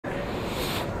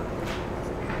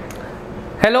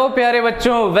Hello प्यारे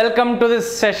बच्चों, welcome to this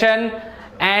session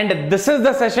and this is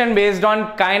the session based on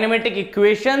kinematic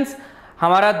equations.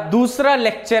 हमारा दूसरा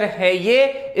lecture है ये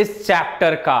इस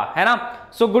चैप्टर का, है ना।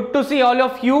 So good to see all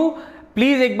of you.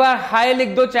 Please एक बार हाई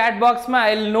लिख दो चैट बॉक्स में,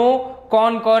 आई विल नो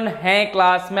कौन कौन है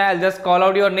क्लास में। I will just call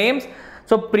out your names.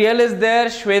 So Priyal is there,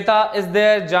 Shweta is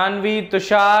there, Janvi,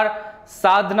 Tushar,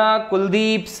 Sadhana,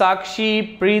 Kuldeep, Sakshi,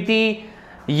 Preeti,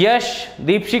 Yash,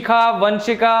 Deepshikha,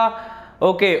 Vanshika,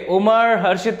 okay, Umar,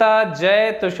 Harshita,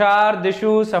 जय, Tushar,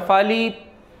 दिशु, Shafali,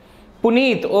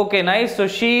 Puneet, okay nice,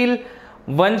 सुशील,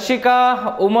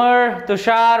 वंशिका, उमर,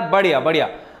 तुषार, बढ़िया बढ़िया,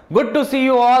 good to C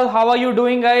you all. How are you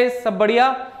doing guys? सब बढ़िया?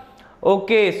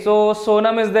 Okay, so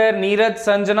Sonam is there, Neeraj,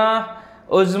 Sanjana,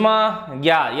 Uzma,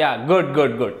 या good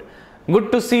good good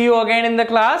good to C you again in the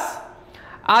class.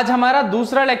 आज हमारा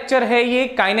दूसरा lecture है ये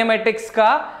काइनेमेटिक्स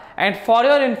का and for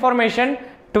your information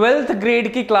 12th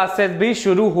grade की क्लासेस भी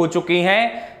शुरू हो चुकी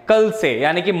हैं कल से,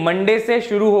 यानी कि मंडे से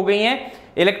शुरू हो गई हैं।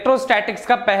 इलेक्ट्रोस्टैटिक्स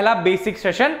का पहला बेसिक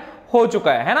सेशन हो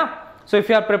चुका है ना। So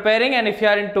if you are preparing and if you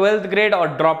are in 12th grade और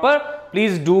dropper,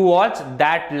 please do watch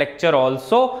that lecture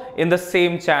also in the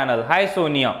same channel. हाय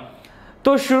सोनिया।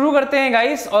 तो शुरू करते हैं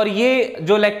गाइस, और ये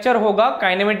जो लेक्चर होगा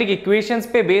काइनेमेटिक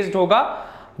इक्वेशंस पे बेस्ड होगा।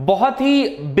 बहुत ही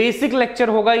बेसिक लेक्चर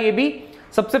होगा ये भी।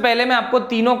 सबसे पहले मैं आपको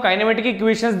तीनों काइनेमेटिक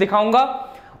इक्वेशंस दिखाऊंगा।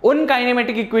 उन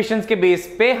काइनेमेटिक इक्वेशंस के बेस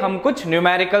पे हम कुछ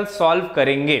न्यूमेरिकल सॉल्व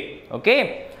करेंगे। ओके,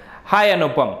 हाय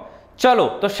अनुपम। चलो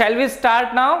तो shall we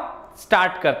start now?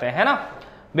 Start करते हैं, है ना।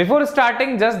 Before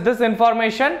starting just this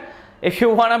information, if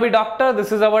you want to be doctor,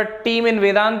 this is our team in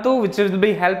Vedantu which will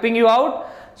be helping you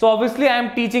out. So obviously I am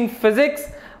teaching physics,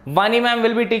 वानी ma'am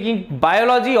will be taking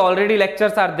biology, already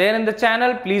lectures are there in the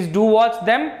channel, please do watch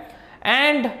them,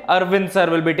 and Arvind sir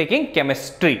will be taking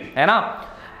chemistry, है ना।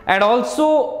 And also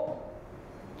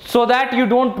so that you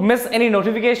don't miss any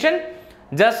notification,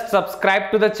 just subscribe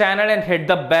to the channel and hit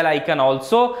the bell icon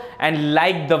also and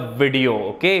like the video.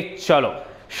 Okay, चलो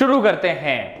शुरू करते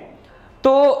हैं।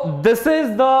 तो this is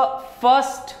the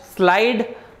first slide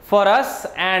for us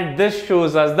and this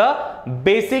shows us the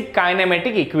basic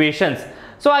kinematic equations.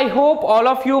 So I hope all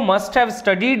of you must have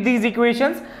studied these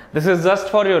equations. This is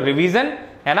just for your revision,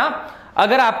 है ना।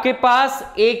 अगर आपके पास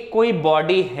एक कोई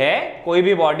body है, कोई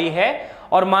भी body है,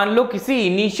 और मान लो किसी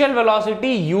इनिशियल वेलोसिटी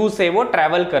u से वो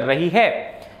ट्रेवल कर रही है।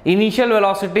 Initial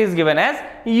velocity is given as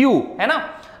u, है ना।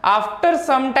 After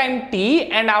some time t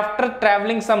and after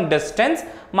travelling some distance,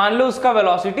 मान लो उसका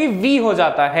वेलोसिटी v हो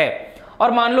जाता है,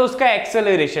 और मान लो उसका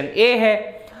एक्सेलरेशन a है।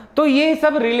 तो ये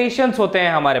सब रिलेशंस होते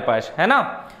हैं हमारे पास, है ना,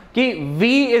 कि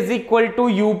v is equal to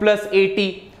u plus at।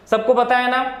 सबको पता है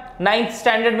ना, 9th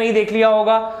स्टैंडर्ड में ही देख लिया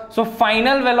होगा। So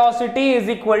final velocity is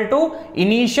equal to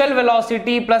initial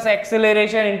velocity plus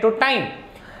acceleration into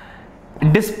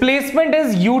time. Displacement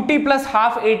is ut plus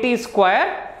half at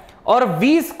square, और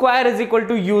v square is equal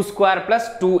to u square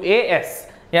plus 2as,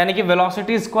 यानी कि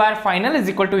velocity square final is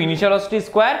equal to initial velocity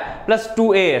square plus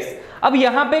 2as। अब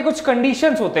यहां पे कुछ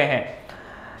conditions होते हैं।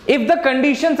 If the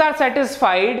conditions are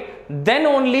satisfied, then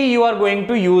only you are going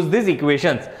to use these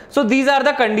equations. So these are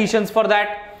the conditions for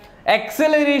that.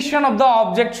 Acceleration of the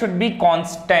object should be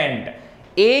constant.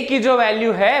 A की जो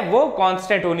value है वो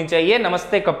constant होनी चाहिए।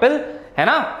 नमस्ते कपिल, है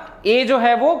ना। A जो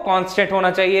है वो constant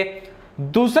होना चाहिए।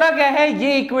 दूसरा क्या है,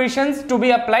 ये equations to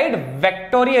be applied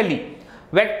vectorially.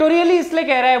 Vectorially इसलिए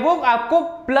कह रहा है वो आपको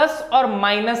प्लस और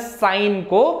माइनस साइन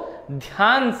को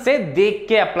ध्यान से देख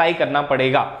के अप्लाई करना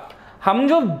पड़ेगा। हम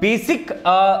जो basic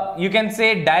you can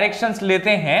say directions लेते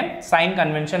हैं, साइन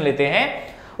कन्वेंशन लेते हैं,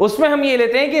 उसमें हम ये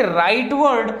लेते हैं कि right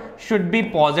word should be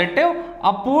positive,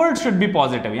 upward should be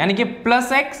positive, यानी कि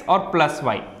प्लस एक्स और प्लस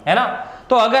वाई, है ना।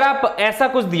 तो अगर आप ऐसा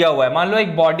कुछ दिया हुआ है, मान लो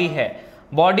एक बॉडी है,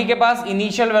 बॉडी के पास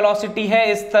इनिशियल वेलोसिटी है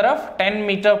इस तरफ 10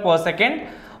 मीटर पर सेकेंड,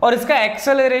 और इसका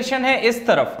एक्सेलरेशन है इस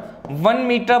तरफ 1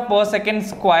 मीटर पर सेकेंड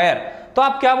स्क्वायर, तो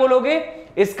आप क्या बोलोगे?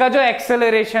 इसका जो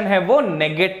एक्सेलरेशन है वो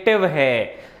नेगेटिव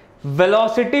है।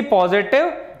 वेलोसिटी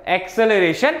पॉजिटिव,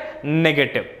 एक्सेलरेशन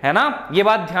नेगेटिव, है ना। ये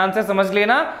बात ध्यान से समझ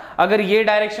लेना। अगर ये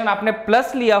डायरेक्शन आपने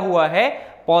प्लस लिया हुआ है,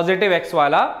 पॉजिटिव एक्स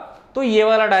वाला, तो ये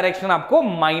वाला डायरेक्शन आपको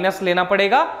माइनस लेना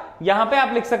पड़ेगा। यहां पे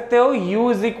आप लिख सकते हो u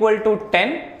is equal to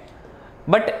 10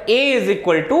 but a is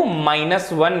equal to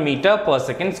 -1 metre पर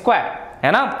सेकेंड स्क्वायर,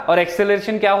 है ना। और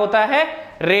एक्सेलरेशन क्या होता है?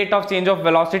 Rate of change of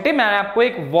velocity. मैंने आपको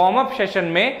एक वार्म अप सेशन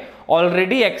में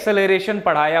ऑलरेडी एक्सेलरेशन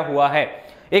पढ़ाया हुआ है।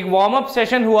 एक वार्म अप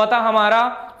सेशन हुआ था हमारा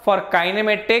for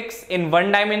kinematics in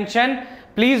 1 dimension.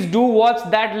 Please do watch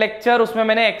that lecture. उसमें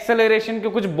मैंने एक्सेलरेशन के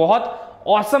कुछ बहुत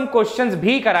ऑसम क्वेश्चंस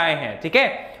भी कराए हैं, ठीक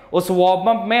है। उस वार्म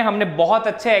अप में हमने बहुत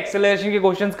अच्छे एक्सेलरेशन के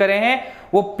क्वेश्चंस करे हैं,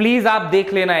 वो प्लीज आप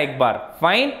देख लेना एक बार।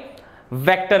 फाइन,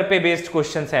 वेक्टर पे बेस्ड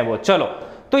क्वेश्चंस हैं वो। चलो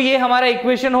तो ये हमारा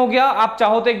इक्वेशन हो गया। आप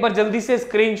चाहो तो एक बार जल्दी से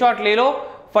स्क्रीनशॉट ले लो,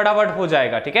 फटाफट हो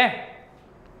जाएगा, ठीक है।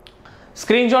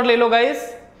 स्क्रीनशॉट ले लो guys,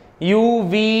 U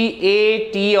V A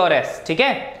T और S, ठीक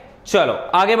है। चलो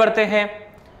आगे बढ़ते हैं।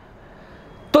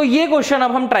 तो ये क्वेश्चन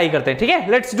अब हम ट्राई करते हैं, ठीक है।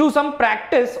 Let's do some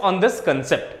practice on this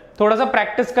concept, थोड़ा सा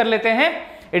प्रैक्टिस कर लेते हैं,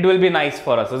 it will be nice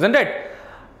for us, isn't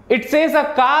it. It says a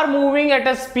car moving at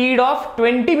a speed of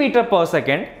 20 metre पर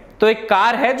सेकेंड। तो एक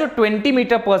कार है जो 20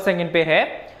 मीटर पर सेकेंड पे है।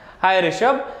 हाय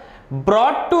ऋषभ,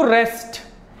 ब्रॉट टू रेस्ट,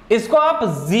 इसको आप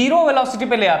जीरो वेलोसिटी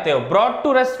पे ले आते हो। ब्रॉट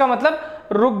टू रेस्ट का मतलब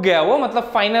रुक गया वो,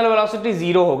 मतलब फाइनल वेलोसिटी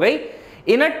जीरो हो गई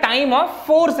इन अ टाइम ऑफ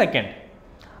 4 सेकेंड।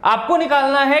 आपको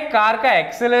निकालना है कार का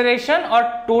एक्सेलरेशन और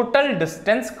टोटल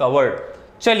डिस्टेंस कवर्ड।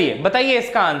 चलिए बताइए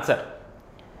इसका आंसर।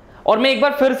 और मैं एक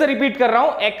बार फिर से रिपीट कर रहा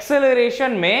हूं,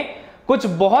 एक्सेलरेशन में कुछ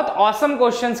बहुत ऑसम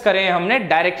क्वेश्चंस करे हैं हमने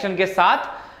डायरेक्शन के साथ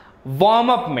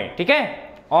वार्म अप में, ठीक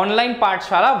है। ऑनलाइन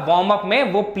पाठशाला वार्म अप में,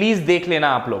 वो प्लीज देख लेना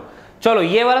आप लोग। चलो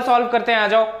ये वाला सॉल्व करते हैं, आ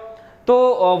जाओ।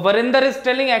 तो Varinder is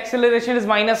telling acceleration is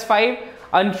 -5,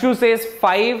 Anshu says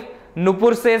 5,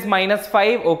 Nupur says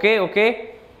 -5। Okay okay,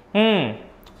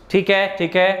 ठीक है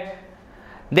ठीक है।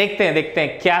 देखते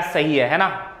हैं क्या सही है ना,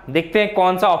 देखते हैं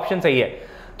कौन सा ऑप्शन सही है।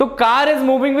 तो car is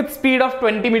moving with speed of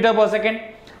 20 metre पर सेकेंड,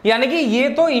 यानी कि ये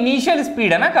तो इनिशियल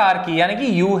स्पीड है ना कार की, यानी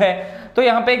कि u है। तो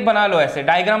यहां पे एक बना लो, ऐसे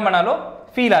डायग्राम बना लो,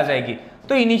 फील आ जाएगी।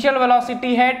 तो इनिशियल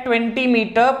वेलोसिटी है 20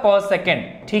 मीटर पर सेकेंड,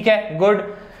 ठीक है, good.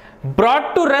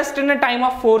 Brought to rest in a time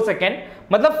of 4 second,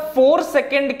 मतलब 4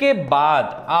 सेकेंड के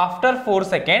बाद, आफ्टर 4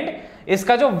 सेकेंड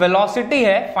इसका जो वेलोसिटी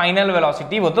है, फाइनल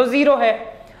वेलोसिटी, वो तो जीरो है।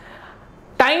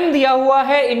 टाइम दिया हुआ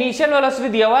है, इनिशियल वेलोसिटी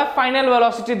दिया हुआ है, फाइनल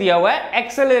वेलोसिटी दिया हुआ है,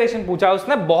 एक्सेलरेशन पूछा है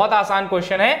उसने। बहुत आसान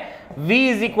क्वेश्चन है, v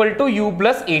 = u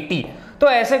 + at। तो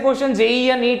ऐसे क्वेश्चन जेईई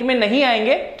या नीट में नहीं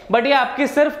आएंगे, बट ये आपकी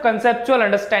सिर्फ कंसेप्चुअल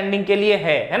अंडरस्टैंडिंग के लिए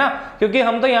है ना, क्योंकि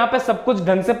हम तो यहाँ पे सब कुछ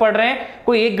ढंग से पढ़ रहे हैं।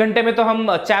 कोई 1 घंटे में तो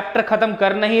हम चैप्टर खत्म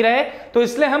कर नहीं रहे, तो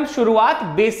इसलिए हम शुरुआत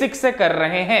बेसिक से कर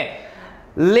रहे हैं।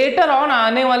 लेटर ऑन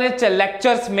आने वाले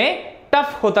लेक्चर्स में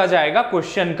टफ होता जाएगा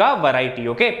क्वेश्चन का वैरायटी,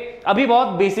 ओके। अभी बहुत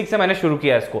बेसिक से मैंने शुरू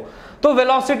किया इसको। तो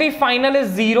velocity final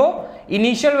is 0,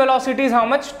 initial velocity is how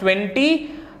much, 20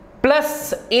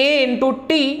 plus a into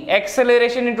T,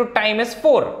 acceleration into time is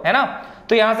 4, है ना।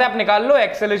 तो यहां से आप निकाल लो,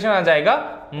 एक्सेलरेशन आ जाएगा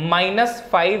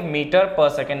 -5 मीटर पर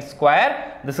second square.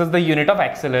 This is the unit of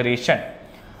acceleration.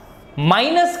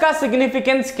 Minus का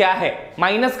सिग्निफिकेंस क्या है?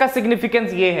 माइनस का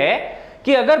सिग्निफिकेंस ये है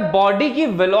कि अगर बॉडी की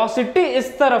वेलोसिटी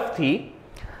इस तरफ थी,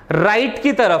 राइट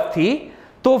की तरफ थी,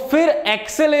 तो फिर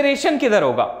एक्सेलरेशन किधर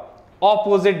होगा?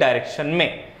 ऑपोजिट डायरेक्शन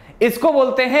में। इसको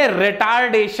बोलते हैं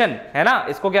रिटार्डेशन, है ना।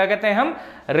 इसको क्या कहते हैं हम?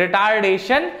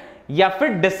 रिटार्डेशन या फिर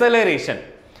डिसेलरेशन।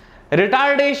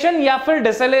 रिटार्डेशन या फिर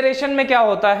डिसेलरेशन में क्या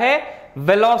होता है?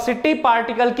 वेलोसिटी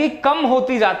पार्टिकल की कम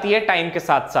होती जाती है टाइम के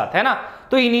साथ साथ, है ना।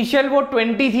 तो इनिशियल वो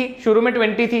 20 थी, शुरू में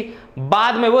 20 थी,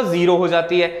 बाद में वो 0 हो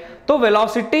जाती है। तो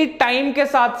वेलोसिटी टाइम के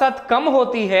साथ साथ कम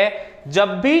होती है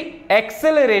जब भी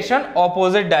एक्सेलरेशन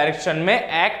ऑपोजिट डायरेक्शन में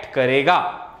एक्ट करेगा,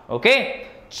 ओके।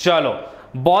 चलो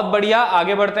बहुत बढ़िया,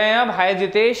 आगे बढ़ते हैं अब। हाय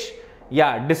जितेश,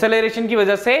 या डिसेलरेशन की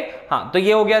वजह से, हाँ, तो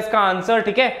ये हो गया इसका आंसर,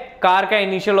 ठीक है। कार का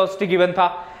इनिशियल वेलोसिटी गिवन था।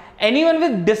 Anyone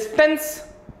with distance,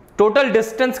 total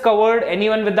distance covered,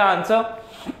 anyone with the answer?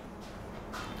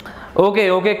 Okay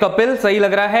okay Kapil, सही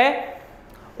लग रहा है,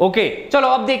 ओके। चलो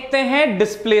अब देखते हैं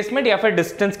डिस्प्लेसमेंट या फिर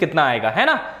डिस्टेंस कितना आएगा, है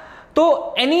ना।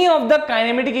 तो any of the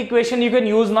kinematic equation you can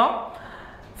use now.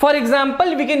 For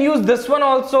example we can use this one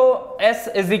also, s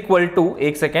is equal to,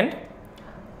 एक सेकेंड,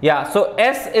 या सो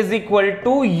s is equal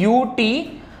to ut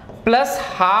plus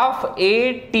half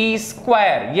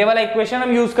at²। ये वाला equation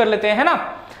हम use कर लेते हैं, है ना।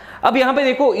 अब यहां पे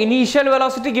देखो, इनिशियल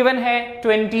वेलोसिटी गिवन है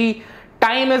 20,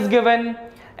 टाइम इज गिवन,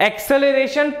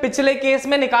 एक्सेलरेशन पिछले केस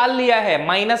में निकाल लिया है,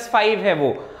 -5 है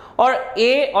वो, और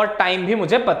a और टाइम भी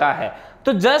मुझे पता है।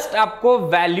 तो जस्ट आपको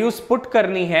वैल्यूज पुट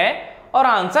करनी है और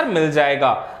आंसर मिल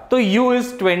जाएगा। तो u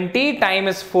is 20, time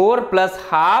is 4 plus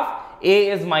half, a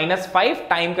is -5,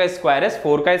 time का स्क्वायर इज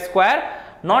 4 का square,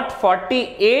 not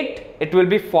 48, it will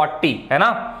be 40, है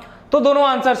ना। तो दोनों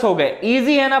आंसर्स हो गए।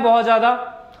 इजी है ना बहुत ज्यादा।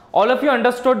 All of you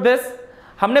understood this.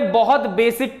 हमने बहुत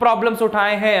बेसिक प्रॉब्लम्स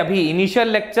उठाए हैं अभी। इनिशियल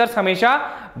लेक्चर्स हमेशा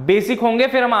बेसिक होंगे,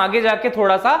 फिर हम आगे जाके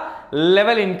थोड़ा सा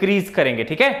लेवल इंक्रीज करेंगे,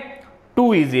 ठीक है।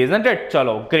 To easy, isn't it?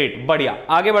 चलो ग्रेट, बढ़िया,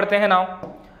 आगे बढ़ते हैं नाउ।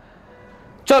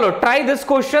 चलो try this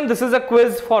question, this is a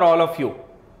quiz for all of you.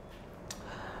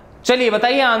 चलिए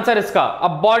बताइए आंसर इसका। A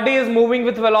body is moving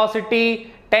with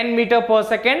velocity 10 metre पर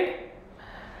second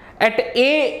eight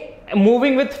A,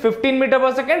 moving with 15 metre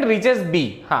पर सेकेंड, रीचेस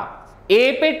बी। हाँ,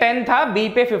 ए पे 10 था, बी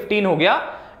पे 15 हो गया।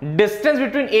 Distance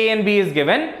between A and B is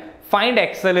given, find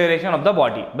acceleration of the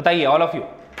body. बताइए all of you.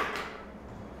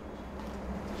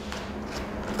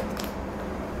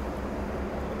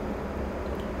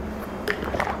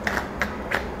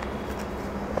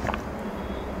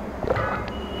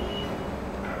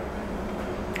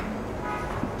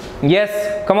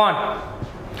 Yes, come on.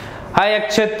 Hi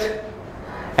Akshit,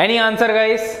 any answer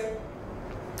guys?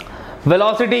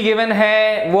 Velocity given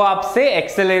है, वो आपसे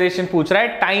एक्सेलरेशन पूछ रहा है,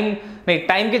 टाइम नहीं,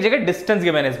 टाइम की जगह डिस्टेंस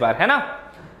गिवन इस बार, है ना?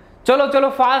 चलो चलो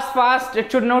fast fast,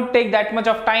 it should not take that much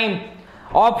of time.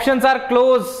 Options are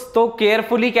close, तो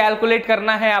केयरफुली कैलकुलेट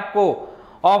करना है आपको।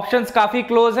 ऑप्शंस काफी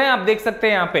क्लोज हैं, आप देख सकते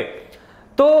हैं यहां पे।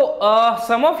 तो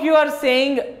सम of you are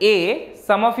saying A,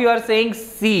 some of you are saying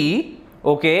C,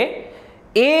 okay.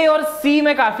 ए और सी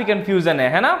में काफी कंफ्यूजन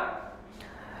है ना?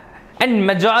 एंड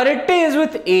मेजॉरिटी इज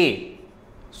विथ ए।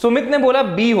 सुमित ने बोला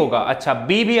बी होगा, अच्छा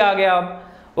बी भी आ गया अब,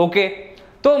 ओके।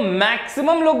 तो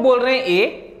मैक्सिमम लोग बोल रहे हैं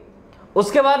ए,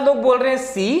 उसके बाद लोग बोल रहे हैं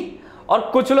सी, और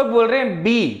कुछ लोग बोल रहे हैं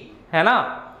बी, है ना?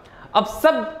 अब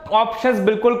सब ऑप्शंस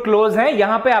बिल्कुल क्लोज हैं,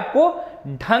 यहां पे आपको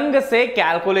ढंग से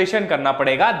कैलकुलेशन करना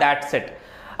पड़ेगा, दैट्स इट।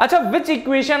 अच्छा, विच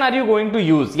equation are you going to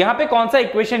use? यहां पे कौन सा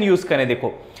इक्वेशन यूज करें?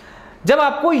 देखो, जब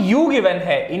आपको u गिवन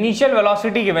है, इनिशियल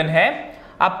वेलोसिटी गिवन है,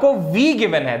 आपको v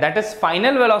गिवन है, that is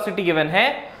final velocity given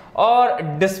है, और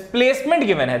डिस्प्लेसमेंट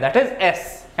गिवन है, दैट इज s,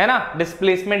 है ना?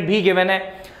 डिस्प्लेसमेंट भी गिवन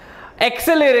है,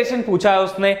 एक्सेलरेशन पूछा है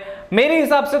उसने। मेरे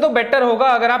हिसाब से तो बेटर होगा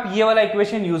अगर आप ये वाला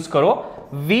इक्वेशन यूज करो,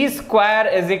 v square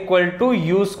is equal to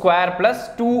u square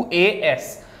plus 2as,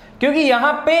 क्योंकि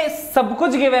यहां पे सब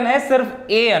कुछ गिवन है, सिर्फ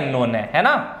a अननोन है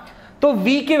ना? तो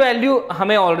v की वैल्यू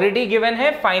हमें ऑलरेडी गिवन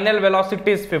है, फाइनल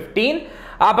वेलोसिटी इज 15।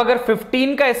 आप अगर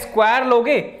 15 का स्क्वायर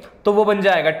लोगे तो वो बन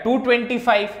जाएगा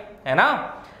 225, है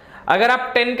ना? अगर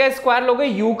आप 10 का स्क्वायर लोगे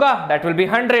u का, दैट विल बी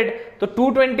 100, तो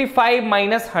 225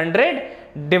 minus 100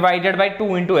 divided by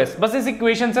 2 into S. बस इस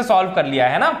इक्वेशन से सॉल्व कर लिया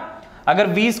है ना? अगर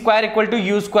v square equal to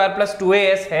u square plus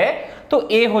 2as है, तो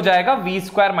a हो जाएगा v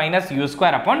square minus u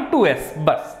square upon 2s,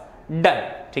 बस डन,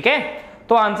 ठीक है?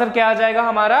 तो आंसर क्या आ जाएगा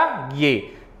हमारा?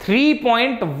 ये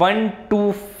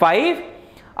 3.125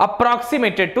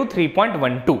 अप्रोक्सीमेटेड टू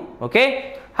 3.12, ओके।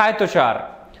 हाय तुषार,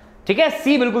 ठीक है,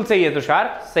 सी बिल्कुल सही है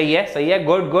तुषार, सही है, सही है,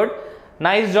 good good,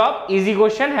 nice job, easy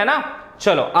question है ना?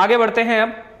 चलो आगे बढ़ते हैं,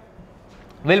 अब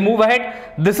will move ahead.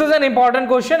 This is an important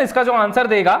question, इसका जो आंसर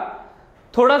देगा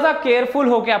थोड़ा सा केयरफुल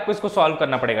होके आपको इसको सॉल्व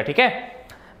करना पड़ेगा, ठीक है?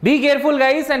 Be careful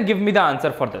guys and give me the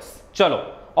answer for this. चलो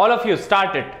all of you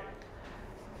start it,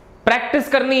 practice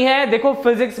करनी है। देखो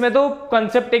फिजिक्स में तो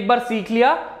कंसेप्ट एक बार सीख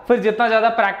लिया, फिर जितना ज्यादा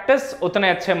प्रैक्टिस उतने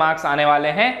अच्छे मार्क्स आने वाले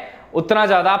हैं, उतना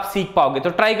ज्यादा आप सीख पाओगे। तो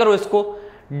ट्राई करो इसको।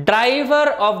 Driver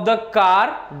of the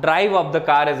car, drive of the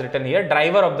car is written here,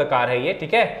 driver of the car है ये,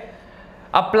 ठीक है।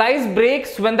 Applies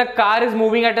breaks when the car is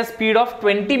moving at a speed of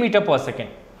 20 metre पर सेकेंड।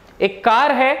 एक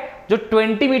कार है जो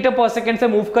 20 मीटर पर सेकेंड से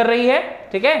मूव कर रही है,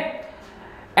 ठीक है,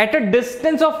 at a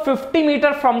distance of 50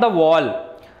 metre from the wall.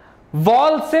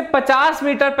 Wall से 50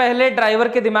 मीटर पहले ड्राइवर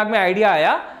के दिमाग में आइडिया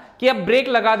आया कि अब ब्रेक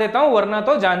लगा देता हूं वरना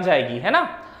तो जान जाएगी, है ना?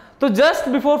 तो just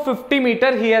before 50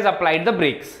 metre he has applied the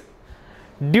breaks.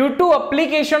 Due two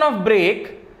application of break,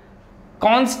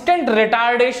 constant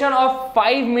retardation of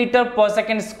 5 metre पर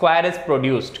second square is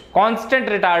produced. Constant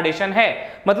retardation है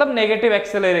मतलब नेगेटिव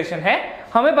एक्सेलरेशन है।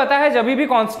 हमें पता है जब भी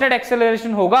कांस्टेंट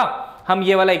एक्सेलरेशन होगा हम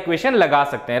ये वाला इक्वेशन लगा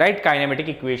सकते हैं, राइट? Kinematic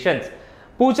equations.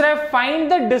 पूछ रहा है find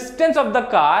the distance of the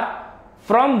car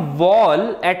from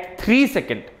wall at 3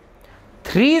 second.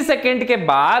 3 second के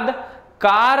बाद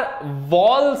कार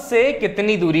वॉल से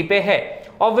कितनी दूरी पे है?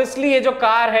 ऑब्वियसली ये जो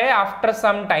कार है आफ्टर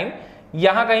सम टाइम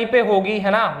यहां कहीं पे होगी,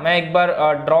 है ना? मैं एक बार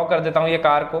ड्रॉ कर देता हूं ये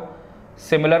कार को,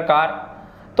 सिमिलर कार।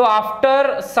 तो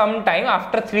after some time,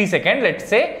 after 3 second let's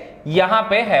say यहां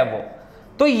पे है वो।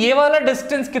 तो ये वाला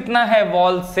डिस्टेंस कितना है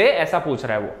वॉल से, ऐसा पूछ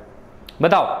रहा है वो,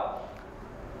 बताओ।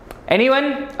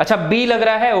 एनीवन? अच्छा बी लग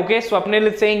रहा है, okay. Swapnil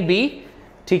is saying B,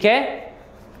 ठीक है।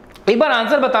 एक बार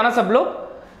आंसर बताना सब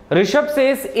लोग। ऋषभ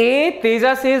सेज ए,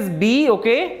 तेजा सेज बी,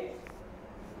 ओके।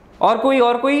 और कोई?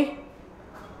 और कोई?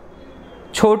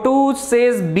 छोटू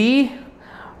says B,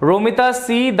 Romita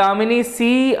C, Damini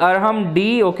C, Arham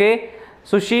D, okay.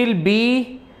 Sushil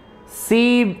B,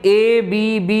 C, A,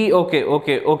 B, B, okay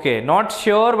okay okay, not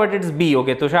sure but it's B,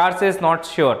 okay. Tushar says not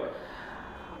sure.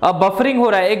 अब बफरिंग हो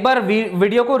रहा है, एक बार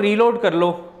वीडियो को रीलोड कर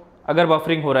लो अगर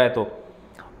बफरिंग हो रहा है तो,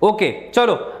 ओके।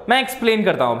 चलो मैं एक्सप्लेन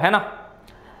करता हूं, है ना?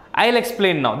 I will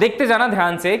explain now. देखते जाना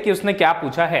ध्यान से कि उसने क्या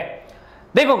पूछा है।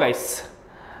 देखो गाइस,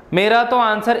 मेरा तो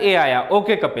आंसर ए आया,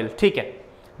 ओके कपिल, ठीक है।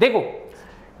 देखो,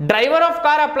 driver of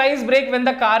car applies break when the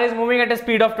car is moving at a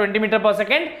speed of 20 metre पर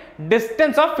second,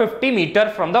 distance of 50 metre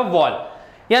from the wall.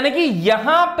 यानी कि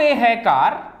यहां पे है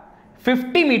कार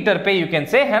 50 मीटर पे, यू कैन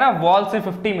से, है ना? वॉल से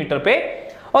 50 मीटर पे,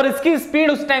 और इसकी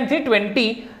स्पीड उस टाइम थी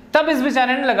 20। तब इस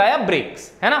बेचारे ने लगाया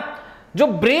ब्रेक्स, है ना? जो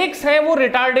ब्रेक्स है वो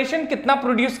रिटार्डेशन कितना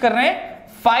प्रोड्यूस कर रहे हैं?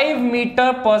 5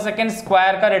 मीटर पर सेकेंड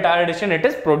स्क्वायर का रिटार्डेशन इट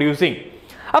इज प्रोड्यूसिंग।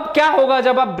 अब क्या होगा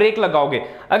जब आप ब्रेक लगाओगे?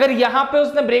 अगर यहां पे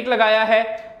उसने ब्रेक लगाया है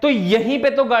तो यहीं पे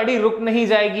तो गाड़ी रुक नहीं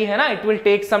जाएगी, है ना, it will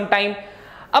take some time.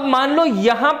 अब मान लो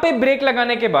यहां पे ब्रेक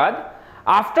लगाने के बाद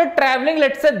after travelling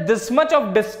let's say this much of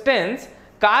distance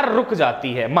car रुक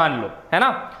जाती है, मान लो, है ना।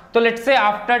 तो let's say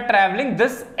after travelling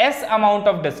this S amount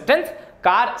of distance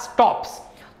car stops,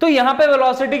 तो यहां पे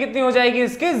वेलोसिटी कितनी हो जाएगी,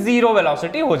 इसकी 0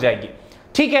 वेलोसिटी हो जाएगी,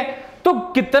 ठीक है। तो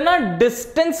कितना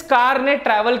डिस्टेंस कार ने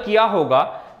ट्रैवल किया होगा,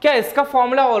 क्या इसका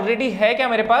फॉर्मूला ऑलरेडी है क्या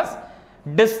मेरे पास,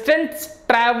 distance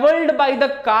travelled by the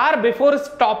car before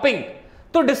stopping.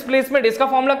 तो डिस्प्लेसमेंट इसका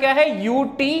फॉर्मूला क्या है,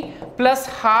 ut plus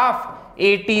half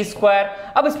at square.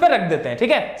 अब इस पर रख देते हैं,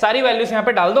 ठीक है, सारी वैल्यूज यहां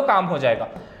पे डाल दो, काम हो जाएगा।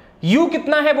 u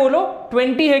कितना है बोलो,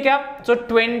 20 है क्या, सो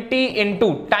 20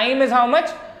 into time is how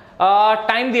much,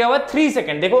 time दिया हुआ 3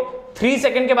 सेकेंड, देखो 3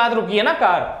 सेकेंड के बाद रुकी है ना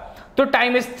कार, तो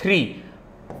टाइम इज 3,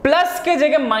 प्लस के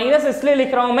जगह माइनस इसलिए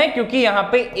लिख रहा हूं मैं क्योंकि यहां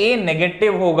पे a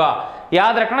नेगेटिव होगा,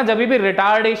 याद रखना जब भी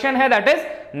रिटार्डेशन है that is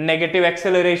negative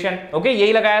acceleration, okay,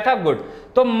 यही लगाया था, गुड।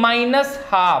 तो माइनस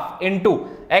हाफ इंटू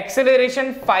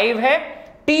एक्सेलरेशन 5 है,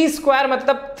 t स्क्वायर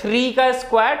मतलब 3 का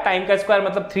स्क्वायर, टाइम का स्क्वायर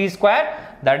मतलब 3 स्क्वायर,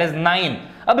 दैट इज 9।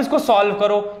 अब इसको सॉल्व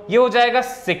करो, ये हो जाएगा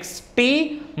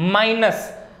 60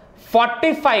 माइनस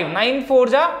 45, 9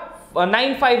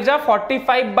 5 जा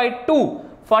 45/2,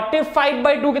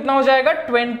 45/2 कितना हो जाएगा,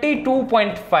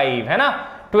 22.5, है ना,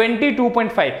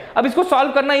 22.5। अब इसको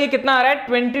सॉल्व करना, ये कितना आ रहा है,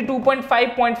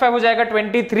 22.5 हो जाएगा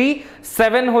 23,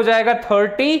 7 हो जाएगा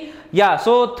 30, या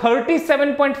सो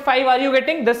 37.5, are you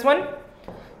getting this one,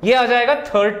 ये आ जाएगा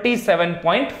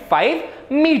 37.5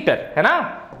 मीटर, है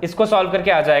ना, इसको सॉल्व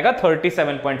करके आ जाएगा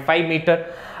 37.5 मीटर।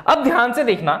 अब ध्यान से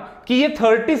देखना कि ये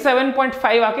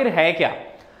 37.5 आखिर है क्या,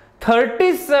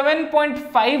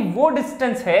 37.5 वो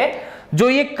डिस्टेंस है जो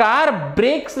ये कार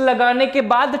ब्रेक्स लगाने के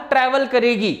बाद ट्रैवल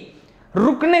करेगी,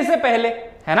 रुकने से पहले,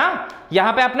 है ना।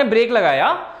 यहां पे आपने ब्रेक लगाया,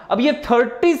 अब ये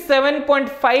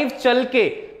 37.5 चल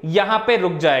के यहां पे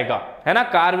रुक जाएगा, है ना,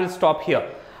 कार विल स्टॉप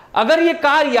हियर। अगर ये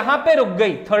कार यहां पे रुक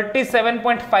गई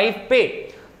 37.5 पे,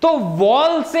 तो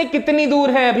वॉल से कितनी दूर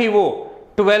है अभी वो,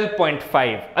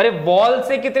 12.5। अरे वॉल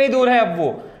से कितनी दूर है अब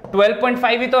वो,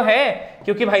 12.5 ही तो है,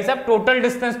 क्योंकि भाई साहब टोटल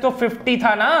डिस्टेंस तो 50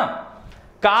 था ना,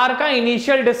 कार का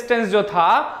इनिशियल डिस्टेंस जो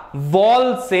था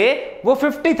वॉल से वो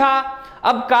 50 था।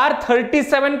 अब कार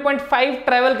 37.5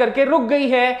 ट्रेवल करके रुक गई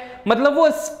है, मतलब वो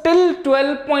स्टिल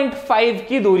 12.5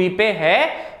 की दूरी पे है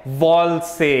वॉल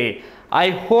से।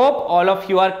 I hope all of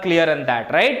you are clear in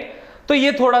that, right. तो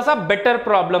ये थोड़ा सा बेटर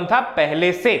प्रॉब्लम था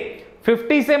पहले से,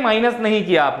 50 से माइनस नहीं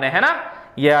किया आपने, है ना,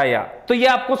 या तो ये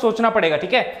आपको सोचना पड़ेगा,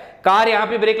 ठीक है। कार यहां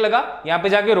पे ब्रेक लगा, यहां पे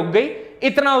जाके रुक गई,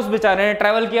 इतना उस बेचारे ने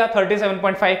ट्रेवल किया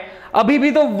 37.5, अभी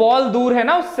भी तो वॉल दूर है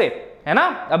ना उससे, है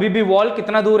ना, अभी भी वॉल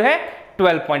कितना दूर है,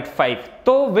 12.5।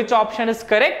 तो which option is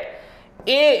correct,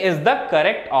 A is the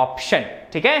correct option,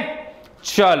 ठीक है।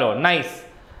 चलो nice,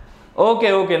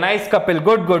 okay nice Kapil,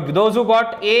 good, those who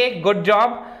got a, good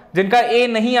job. जिनका ए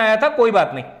नहीं आया था कोई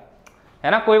बात नहीं,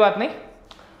 है ना, कोई बात नहीं,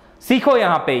 सीखो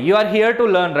यहां पे, you are here to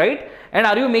learn, right. And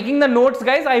are you making the notes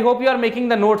guys, I hope you are making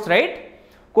the notes, right.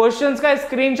 Questions का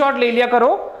स्क्रीनशॉट ले लिया करो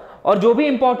और जो भी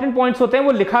इंपॉर्टेंट पॉइंट्स होते हैं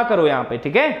वो लिखा करो यहां पे,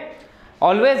 ठीक है।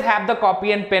 Always have the copy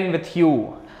and pen with you.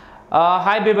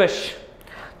 हाय बिबश,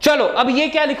 चलो अब ये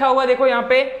क्या लिखा हुआ देखो यहां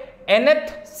पे, nth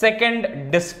second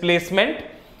displacement.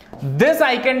 This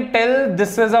I can tell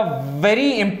this is a very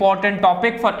important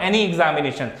topic for any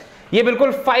examination. ये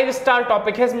बिल्कुल 5 स्टार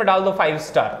टॉपिक है, इसमें डाल दो 5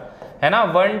 स्टार, है ना,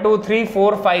 1 2 3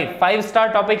 4 5 स्टार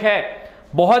टॉपिक है,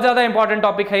 बहुत ज्यादा इंपॉर्टेंट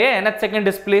टॉपिक है ये, nth सेकेंड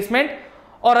डिस्प्लेसमेंट।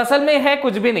 और असल में है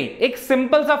कुछ भी नहीं, एक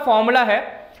सिंपल सा फॉर्मूला है,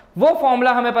 वो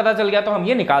फॉर्मूला हमें पता चल गया तो हम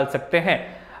ये निकाल सकते हैं।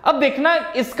 अब देखना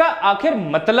इसका आखिर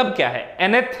मतलब क्या है,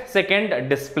 nth सेकेंड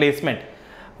डिस्प्लेसमेंट।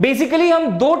 बेसिकली हम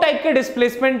 2 टाइप के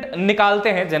डिस्प्लेसमेंट निकालते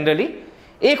हैं जनरली,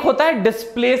 एक होता है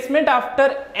displacement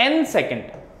after n second,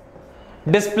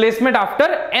 displacement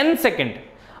after n second,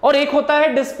 और एक होता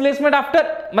है डिस्प्लेसमेंट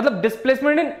आफ्टर, मतलब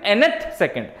डिस्प्लेसमेंट इन nth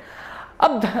सेकेंड।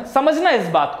 अब समझना इस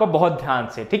बात को बहुत ध्यान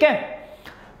से, ठीक है।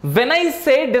 When I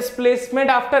say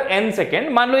displacement after n second,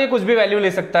 मान लो ये कुछ भी वैल्यू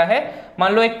ले सकता है,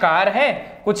 मान लो एक कार है,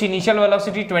 कुछ इनिशियल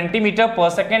वेलोसिटी 20 मीटर पर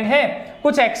सेकेंड है,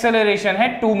 कुछ एक्सेलरेशन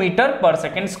है 2 मीटर पर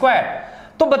सेकेंड स्क्वायर।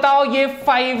 तो बताओ ये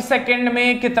 5 सेकेंड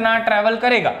में कितना ट्रैवल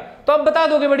करेगा, तो आप बता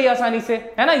दोगे बड़ी आसानी से,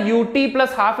 है ना, ut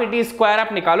plus half at square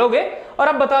आप निकालोगे और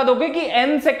आप बता दोगे कि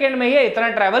n सेकेंड में ये इतना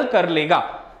ट्रैवल कर लेगा।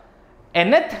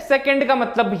 nth सेकेंड का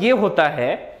मतलब ये होता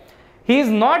है, he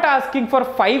is not asking for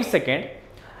 5 second.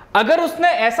 अगर उसने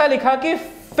ऐसा लिखा कि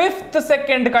 5th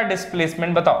सेकेंड का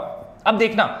डिस्प्लेसमेंट बताओ, अब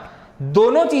देखना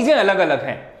दोनों चीजें अलग अलग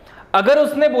हैं। अगर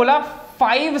उसने बोला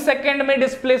 5 सेकेंड में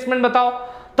डिस्प्लेसमेंट बताओ,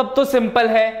 तब तो सिंपल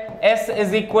है, s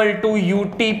is equal to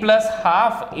ut plus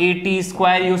half at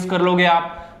square use कर लोगे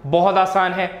आप, बहुत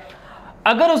आसान है।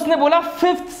 अगर उसने बोला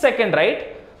 5th सेकेंड, राइट,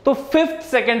 तो 5th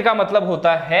सेकेंड का मतलब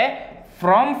होता है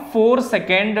फ्रॉम 4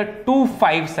 सेकेंड टू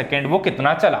 5 सेकेंड वो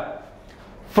कितना चला,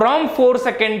 फ्रॉम 4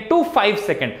 सेकेंड टू 5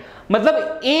 सेकेंड,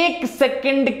 मतलब 1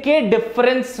 सेकेंड के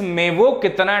डिफरेंस में वो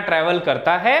कितना ट्रेवल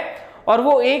करता है, और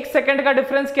वो 1 सेकेंड का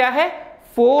डिफरेंस क्या है,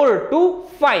 4 to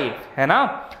 5, है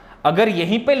ना। अगर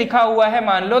यहीं पे लिखा हुआ है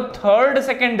मान लो 3rd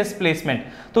सेकेंड डिस्प्लेसमेंट,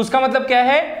 तो उसका मतलब क्या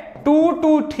है 2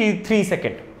 to 3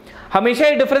 सेकेंड, हमेशा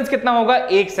ये डिफरेंस कितना होगा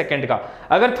 1 सेकेंड का।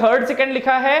 अगर 3rd सेकेंड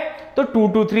लिखा है तो 2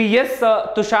 to 3, yes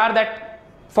Tushar, that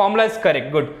formula is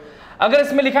correct, good. अगर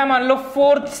इसमें लिखा है मान लो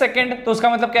 4th सेकेंड, तो उसका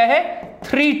मतलब क्या है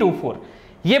 3 to 4।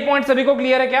 ये पॉइंट सभी को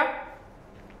क्लियर है क्या?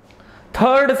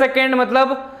 3rd सेकेंड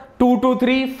मतलब 2 to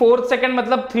 3, 4th सेकेंड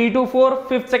मतलब 3 to 4,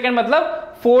 5th सेकेंड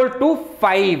मतलब 4 to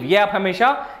 5, ये आप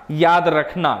हमेशा याद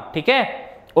रखना, ठीक है।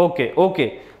 Okay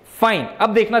okay fine.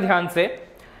 अब देखना ध्यान से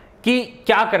कि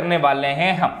क्या करने वाले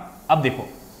हैं हम। अब देखो,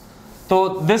 तो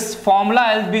this formula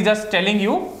I will be just telling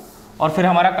you, और फिर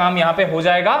हमारा काम यहां पे हो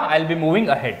जाएगा, I will be moving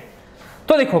ahead.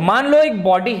 तो देखो, मान लो एक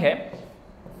बॉडी है,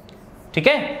 ठीक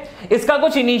है, इसका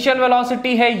कुछ इनिशियल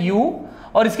वेलोसिटी है u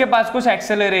और इसके पास कुछ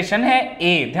एक्सेलरेशन है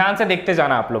a। ध्यान से देखते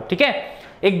जाना आप लोग, ठीक है।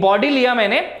 एक बॉडी लिया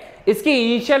मैंने, इसकी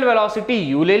इनिशियल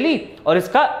वेलोसिटी u ले ली और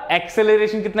इसका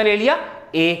एक्सेलरेशन कितना ले लिया,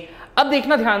 a। अब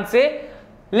देखना ध्यान से,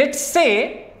 लेट्स से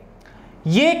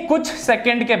ये कुछ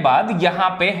सेकंड के बाद यहां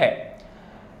पे है,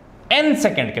 n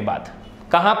सेकंड के बाद,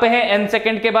 कहां पे है n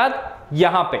सेकंड के बाद,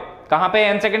 यहां पे, कहां पे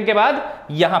n सेकंड के बाद,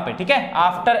 यहां पे, ठीक है।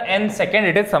 After n second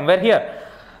it is somewhere here.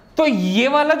 तो ये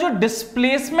वाला जो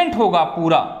डिस्प्लेसमेंट होगा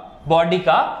पूरा बॉडी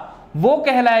का, वो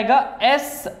कहलाएगा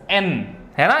Sn,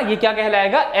 है ना। ये क्या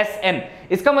कहलाएगा, Sn।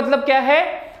 इसका मतलब क्या है,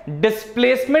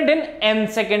 डिस्प्लेसमेंट इन n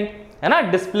सेकंड, है ना,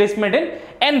 डिस्प्लेसमेंट इन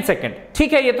n सेकंड।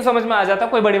 ठीक है, ये तो समझ में आ जाता,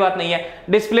 कोई बड़ी बात नहीं है।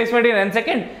 Displacement in n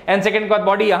second, n second के बाद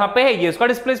बॉडी यहां पे है, ये उसका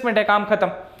डिस्प्लेसमेंट है, काम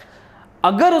खत्म।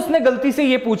 अगर उसने गलती से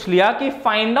ये पूछ लिया कि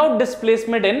find out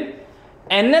displacement in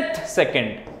nth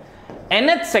second,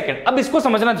 nth second, अब इसको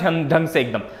समझना ढंग से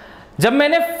एकदम। जब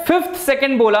मैंने 5th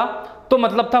सेकंड बोला तो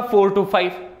मतलब था 4 to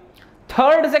 5,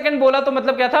 3rd सेकंड बोला तो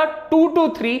मतलब क्या था 2 to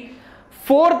 3,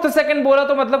 4th सेकंड बोला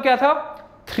तो मतलब क्या था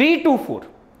 3 to 4।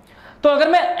 तो अगर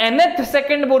मैं nth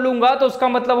सेकंड बोलूंगा तो उसका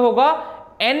मतलब होगा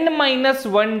n-1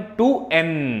 to n,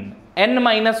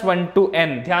 n-1 to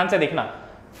n। ध्यान से देखना,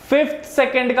 5th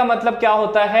सेकंड का मतलब क्या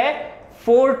होता है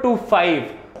 4 to 5,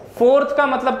 4th का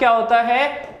मतलब क्या होता है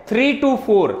 3 to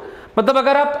 4। मतलब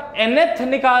अगर आप nth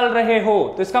निकाल रहे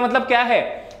हो तो इसका मतलब क्या है,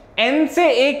 n से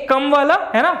एक कम वाला,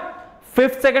 है ना।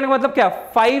 5th सेकंड का मतलब क्या,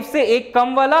 5 से एक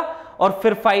कम वाला और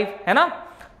फिर 5, है ना।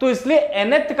 तो इसलिए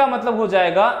nth का मतलब हो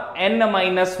जाएगा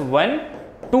n-1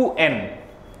 to n,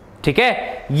 ठीक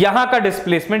है। यहां का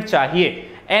डिस्प्लेसमेंट चाहिए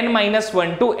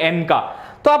n-1 to n का।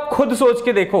 तो आप खुद सोच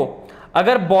के देखो,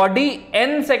 अगर बॉडी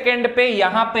n सेकंड पे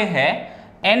यहां पे है,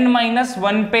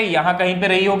 n-1 पे यहां कहीं पे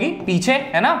रही होगी पीछे,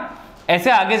 है ना,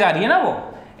 ऐसे आगे जा रही है ना वो,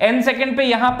 n सेकंड पे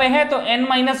यहां पे है तो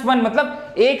n-1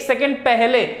 मतलब 1 सेकंड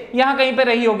पहले यहां कहीं पे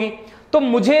रही होगी। तो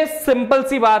मुझे सिंपल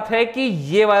सी बात है कि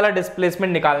ये वाला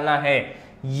डिस्प्लेसमेंट निकालना है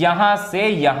यहां से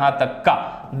यहां तक का।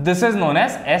 This is known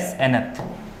as Snth।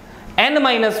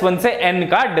 n-1 से n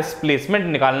का डिस्प्लेसमेंट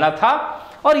निकालना था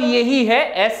और यही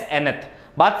है Snth।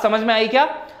 बात समझ में आई क्या?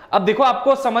 अब देखो,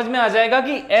 आपको समझ में आ जाएगा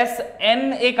कि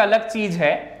Sn एक अलग चीज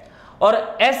है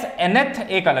और Snth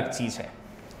एक अलग चीज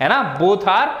है ना। बोथ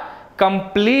आर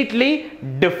कंप्लीटली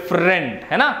डिफरेंट,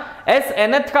 है ना।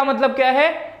 Snth का मतलब क्या है,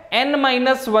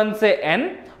 n-1 से n,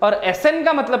 और Sn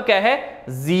का मतलब क्या है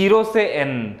 0 से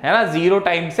n, है ना, 0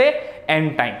 टाइम से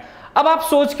n टाइम। अब आप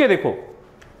सोच के देखो,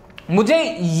 मुझे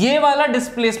ये वाला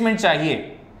डिस्प्लेसमेंट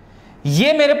चाहिए,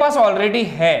 ये मेरे पास ऑलरेडी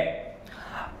है।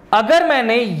 अगर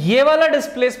मैंने ये वाला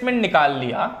डिस्प्लेसमेंट निकाल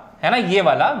लिया, है ना, ये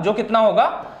वाला जो कितना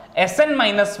होगा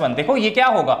Sn-1, देखो ये क्या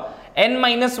होगा,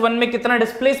 n-1 में कितना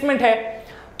डिस्प्लेसमेंट है।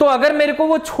 तो अगर मेरे को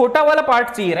वो छोटा वाला पार्ट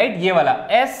चाहिए, राइट, ये वाला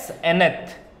Snth,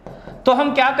 तो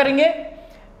हम क्या करेंगे,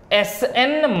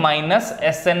 Sn-Sn-1।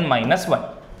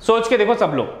 सोच के देखो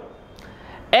सब लोग,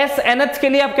 Snth के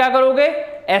लिए आप क्या करोगे,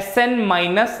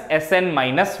 Sn-Sn-1,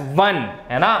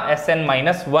 है ना,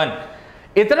 Sn-1।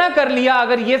 इतना कर लिया,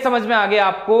 अगर ये समझ में आ गया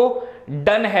आपको,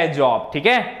 डन है जॉब, ठीक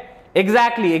है।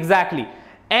 एग्जैक्टली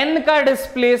n का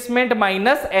डिस्प्लेसमेंट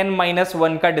माइनस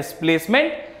n-1 का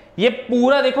डिस्प्लेसमेंट, ये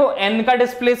पूरा देखो n का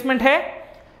डिस्प्लेसमेंट है,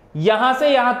 यहां से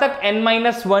यहां तक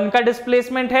n-1 का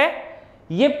डिस्प्लेसमेंट है,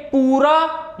 ये पूरा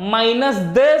माइनस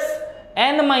दिस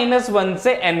n-1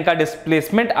 से n का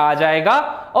डिस्प्लेसमेंट आ जाएगा,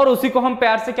 और उसी को हम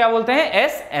प्यार से क्या बोलते हैं,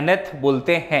 Snth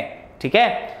बोलते हैं, ठीक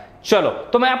है। चलो,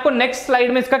 तो मैं आपको नेक्स्ट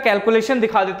स्लाइड में इसका कैलकुलेशन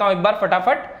दिखा देता हूं एक बार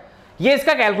फटाफट। ये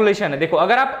इसका कैलकुलेशन है, देखो,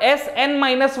 अगर आप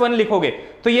Sn-1 लिखोगे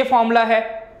तो ये फॉर्मूला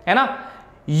है ना,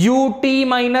 ut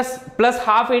minus plus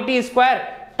half AT square,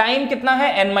 time कितना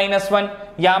है n-1,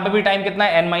 यहां पे भी टाइम कितना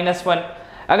है n-1।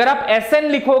 अगर आप Sn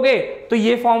लिखोगे तो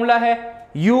ये फॉर्मूला है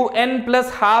un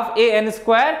plus half AN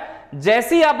square.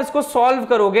 जैसे ही आप इसको सॉल्व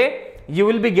करोगे you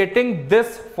will be getting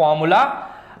this formula.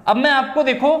 अब मैं आपको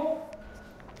देखो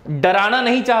डराना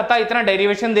नहीं चाहता इतना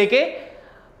डेरिवेशन देके।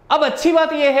 अब अच्छी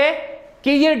बात यह है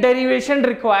कि ये डेरिवेशन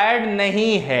रिक्वायर्ड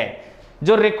नहीं है,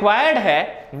 जो रिक्वायर्ड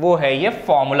है वो है ये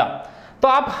फॉर्मूला। तो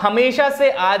आप हमेशा से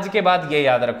आज के बाद ये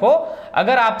याद रखो,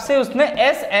 अगर आपसे उसने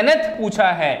SNth पूछा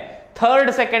है,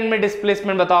 थर्ड सेकंड में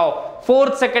डिस्प्लेसमेंट बताओ,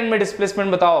 फोर्थ सेकंड में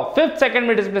डिस्प्लेसमेंट बताओ, फिफ्थ सेकंड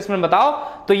में डिस्प्लेसमेंट बताओ,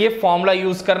 तो ये फॉर्मूला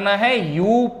यूज करना है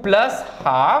u plus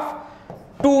half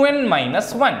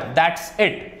 2n-1, that's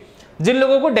it. जिन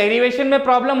लोगों को डेरिवेशन में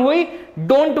प्रॉब्लम हुई,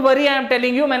 don't worry, I am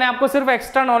telling you, मैंने आपको सिर्फ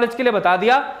एक्स्ट्रा नॉलेज के लिए बता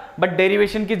दिया, बट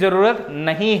डेरिवेशन की जरूरत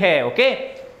नहीं है। ओके,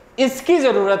 इसकी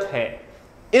जरूरत है,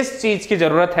 इस चीज की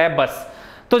जरूरत है बस।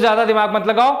 तो ज्यादा दिमाग मत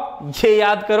लगाओ, ये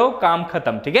याद करो, काम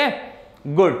खत्म। ठीक है,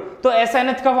 गुड। तो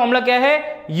SNth का फॉर्मूला क्या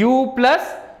है? u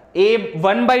plus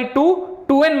a1/2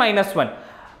 2n-1।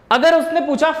 अगर उसने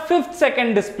पूछा fifth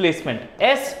second displacement,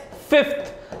 s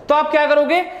fifth, तो आप क्या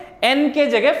करोगे? n के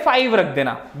जगह 5 रख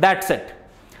देना, दैट्स इट।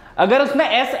 अगर उसने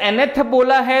SNth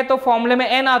बोला है तो फॉर्मूले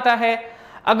में n आता है।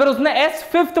 अगर उसने s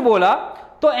फिफ्थ बोला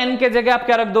तो n के जगह आप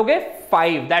क्या रख दोगे?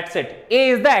 5, that's it. a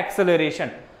is the acceleration,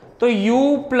 तो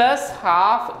u plus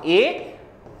half a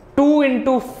 2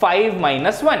 into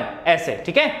 5-1, ऐसे।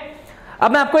 ठीक है,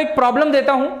 अब मैं आपको एक प्रॉब्लम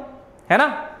देता हूं, है ना,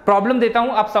 प्रॉब्लम देता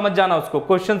हूं, आप समझ जाना उसको,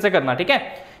 क्वेश्चन से करना। ठीक है,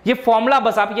 ये फॉर्मूला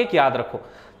बस आप ये याद रखो।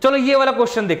 चलो ये वाला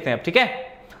क्वेश्चन देखते हैं अब। ठीक है,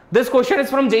 this question is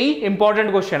from JEE,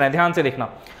 important question है, ध्यान से देखना।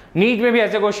 नीट में भी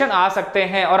ऐसे क्वेश्चन आ सकते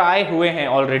हैं और आए हुए हैं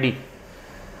already.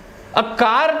 A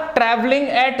car travelling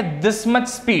at this much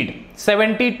speed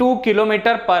 72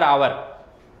 kilometre per hour,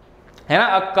 है ना,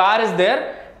 a car is there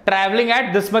travelling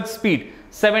at this much speed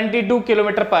 72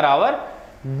 kilometre per hour,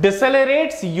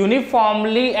 डिसेलरेट्स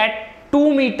uniformly eight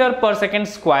 2 metre पर सेकेंड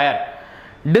स्क्वायर।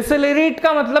 डिसेलरेट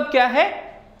का मतलब क्या है?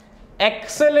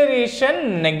 एक्सेलरेशन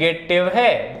नेगेटिव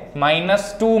है,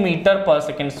 -2 metre पर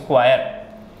second square.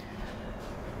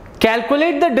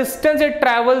 Calculate the distance it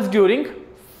travels during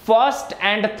first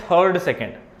and third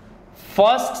second.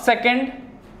 First second,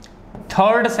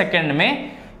 third second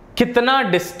में कितना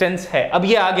distance है? अब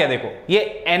ये आ गया, देखो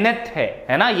ये nth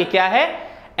है ना, ये क्या है?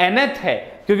 nth है,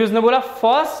 क्योंकि उसने बोला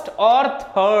फर्स्ट और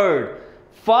थर्ड,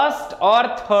 फर्स्ट और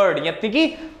थर्ड, यानी कि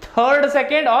थर्ड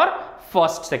सेकेंड और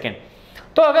फर्स्ट सेकेंड।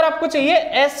 तो अगर आपको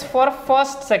चाहिए s फॉर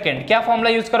फर्स्ट सेकेंड, क्या फॉर्मूला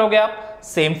यूज करोगे आप?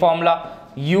 Same formula,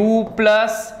 u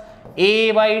plus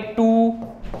a/2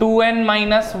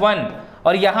 2n-1,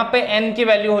 और यहां पे n की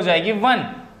वैल्यू हो जाएगी 1,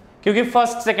 क्योंकि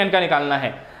फर्स्ट सेकेंड का निकालना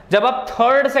है। जब आप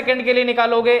थर्ड सेकेंड के लिए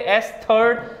निकालोगे s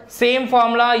third, same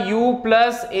formula u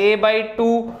plus a/2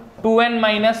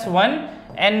 2n-1,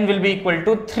 n will be equal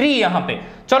to 3 यहां पे।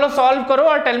 चलो सॉल्व करो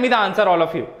और tell me the answer, all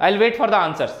of you, I will wait for the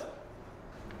answers.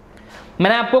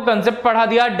 मैंने आपको कंसेप्ट पढ़ा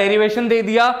दिया, डेरिवेशन दे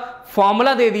दिया,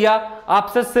 फॉर्मूला दे दिया,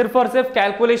 आपसे सिर्फ और सिर्फ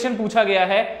कैलकुलेशन पूछा गया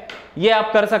है, ये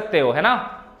आप कर सकते हो, है ना।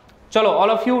 चलो all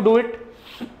of you do it.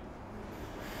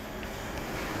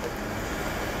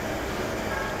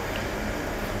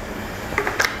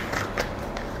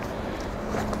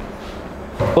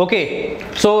 Okay,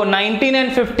 so 19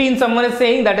 and 15 someone is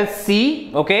saying that is C,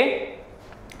 okay,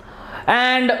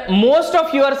 and most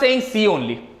of you are saying C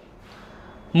only.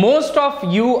 Most of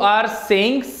you are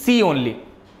saying C only.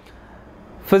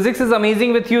 Physics is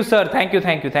amazing with you sir, thank you,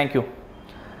 thank you, thank you.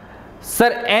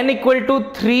 Sir n equal to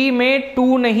 3 में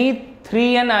 2 नहीं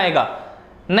 3n आएगा।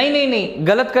 नहीं नहीं नहीं,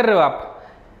 गलत कर रहे हो आप,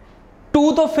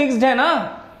 2 तो फिक्स्ड है ना,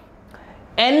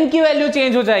 n की वैल्यू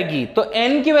चेंज हो जाएगी, तो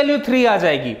n की वैल्यू 3 आ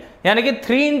जाएगी, यानी कि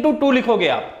 3 इंटू 2 लिखोगे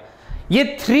आप, ये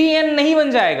 3n नहीं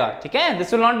बन जाएगा। ठीक है,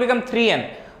 this will not become 3n,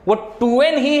 वो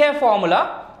 2n ही है फॉर्मूला,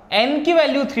 n की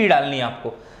वैल्यू 3 डालनी है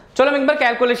आपको। चलो मैं एक बार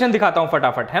कैलकुलेशन दिखाता हूं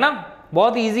फटाफट, है ना,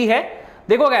 बहुत इजी है।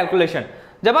 देखो कैलकुलेशन,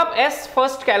 जब आप s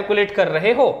फर्स्ट कैलकुलेट कर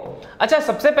रहे हो, अच्छा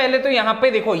सबसे पहले तो यहां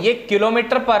पे देखो ये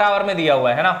किलोमीटर पर आवर में दिया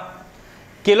हुआ है ना,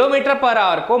 किलोमीटर पर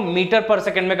आवर को मीटर पर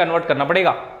सेकेंड में कन्वर्ट करना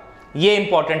पड़ेगा, ये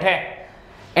इंपॉर्टेंट है।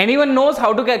 Anyone knows how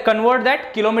to convert that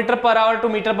kilometre per hour to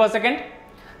metre पर सेकेंड?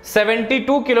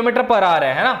 72 किलोमीटर पर आवर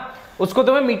है ना, उसको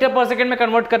तुम्हें मीटर पर सेकेंड में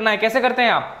कन्वर्ट करना है। कैसे करते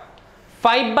हैं आप?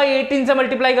 5/18 से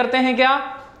मल्टीप्लाई करते हैं क्या?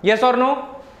 यस और नो?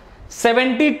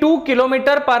 72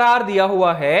 किलोमीटर पर आवर दिया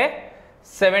हुआ है,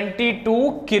 72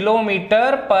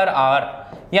 किलोमीटर पर आवर,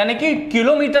 यानी कि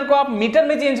किलोमीटर को आप मीटर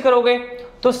में चेंज करोगे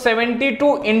तो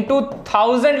 72 इंटू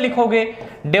 1000 लिखोगे,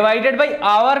 डिवाइडेड बाई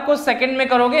आवर को सेकंड में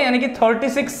करोगे, यानी कि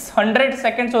 3600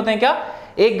 सेकंड्स होते हैं क्या?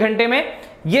 1 घंटे में।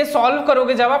 ये सॉल्व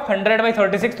करोगे जब आप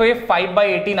 100/36 तो ये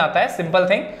 5/18 आता है, सिंपल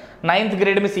थिंग, 9th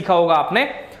ग्रेड में सीखा होगा आपने।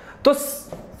 तो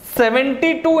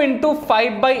 72 इंटू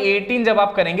 5/18 जब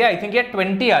आप करेंगे आई थिंक ये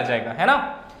 20 आ जाएगा, है ना।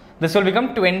 दिस विल बिकम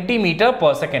 20 मीटर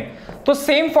पर सेकेंड। तो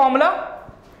same formula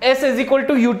S is equal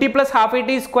to UT plus half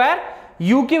AT square,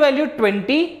 U की वैल्यू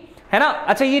 20 है ना।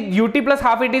 अच्छा ये UT plus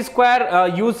half AT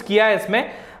square use किया है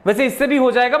इसमें, वैसे इससे भी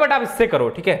हो जाएगा बट आप इससे करो,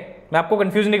 ठीक है, मैं आपको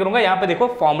कंफ्यूज नहीं करूंगा। यहां पे देखो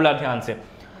फॉर्मूला ध्यान से,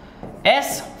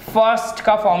 S फर्स्ट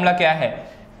का फॉर्मूला क्या है,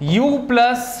 U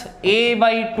प्लस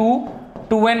A/2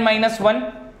 2n-1,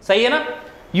 सही है ना,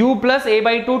 U प्लस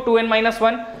A/2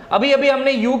 2n-1। अभी अभी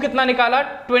हमने U कितना निकाला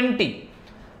 20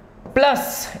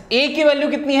 प्लस A की वैल्यू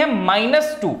कितनी है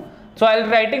 -2, सो I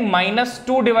will writing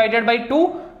 -2 divided by 2,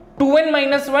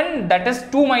 2n-1 that is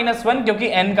 2 - 1 क्योंकि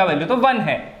n का वैल्यू तो 1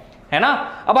 है ना।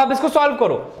 अब आप इसको सॉल्व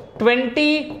करो,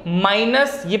 20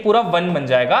 माइनस ये पूरा 1 बन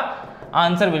जाएगा,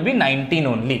 आंसर विल बी 19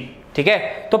 ओनली, ठीक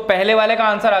है। तो पहले वाले का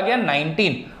आंसर आ गया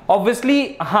 19।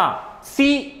 ऑब्वियसली हाँ, C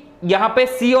यहां पे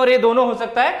C और A दोनों हो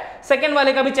सकता है, सेकंड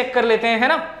वाले का भी चेक कर लेते हैं, है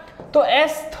ना। तो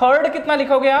S थर्ड कितना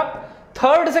लिखोगे आप,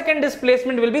 third second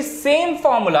displacement will be same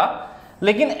formula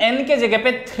लेकिन n के जगह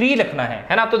पे 3 लिखना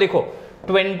है ना। तो देखो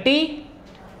 20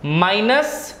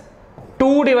 minus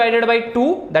 2 divided by 2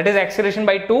 that is acceleration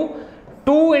by 2,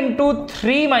 2 into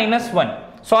 3 - 1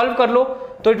 solve कर लो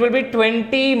तो इट विल बी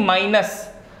 20 माइनस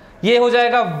ये हो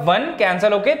जाएगा 1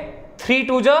 कैंसल होके, 3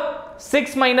 2 जा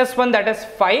 6 - 1 दैट इज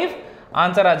 5,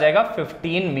 आंसर आ जाएगा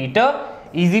 15 metre,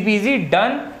 easy PG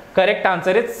done. Correct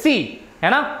answer is C, है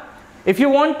ना। If you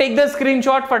want take the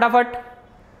screenshot फटाफट,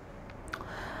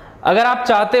 अगर आप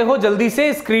चाहते हो जल्दी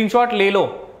से स्क्रीनशॉट ले लो,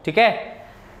 ठीक है,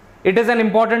 it is an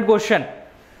important question.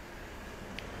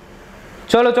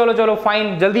 चलो चलो चलो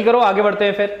फाइन, जल्दी करो, आगे बढ़ते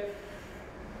हैं फिर।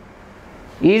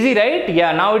 इजी राइट,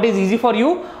 या now it is easy for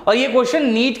you. और ये क्वेश्चन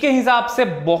नीट के हिसाब से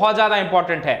बहुत ज्यादा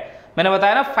इंपॉर्टेंट है, मैंने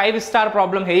बताया ना 5 स्टार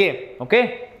प्रॉब्लम है ये, ओके।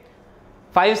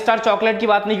 5 स्टार चॉकलेट की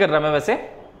बात नहीं कर रहा मैं वैसे।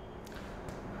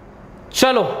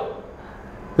 चलो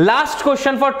last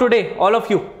question for today all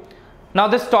of you. Now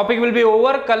this topic will be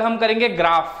over. कल हम करेंगे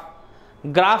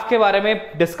ग्राफ के बारे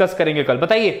में डिस्कस करेंगे कल,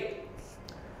 बताइए।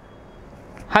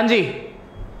 हाँ जी,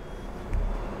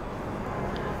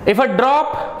 if a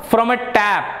drop from a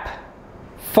tap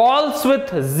false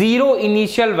with 0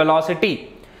 initial velocity,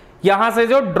 यहां से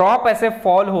जो ड्रॉप ऐसे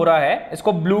फॉल हो रहा है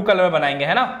इसको ब्लू कलर में बनाएंगे,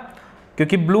 है ना,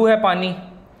 क्योंकि ब्लू है पानी,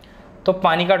 तो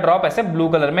पानी का ड्रॉप ऐसे ब्लू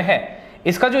कलर में है।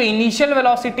 इसका जो इनिशियल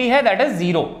वेलोसिटी है that is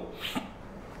 0।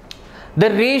 The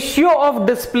ratio of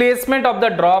displacement of the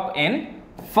drop in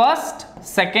first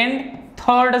second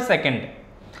third second,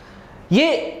 ये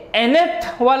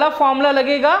nth वाला फॉर्मूला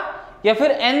लगेगा या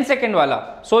फिर n सेकेंड वाला,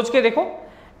 सोच के देखो,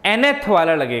 nth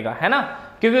वाला लगेगा, है ना,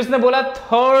 क्योंकि उसने बोला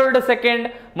थर्ड सेकेंड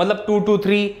मतलब 2 to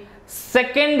 3,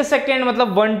 सेकेंड सेकेंड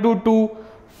मतलब 1 to 2,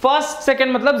 फर्स्ट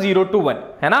सेकेंड मतलब 0 to 1,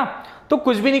 है ना। तो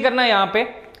कुछ भी नहीं करना यहां पे,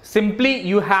 simply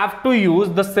you have to use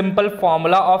the simple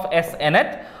formula of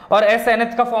SNth। और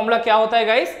SNth का फॉर्मूला क्या होता है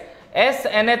गाइस,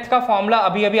 SNth का फॉर्मूला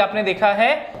अभी अभी आपने देखा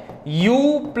है U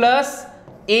प्लस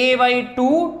A/2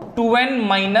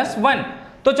 2n-1।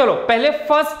 तो चलो पहले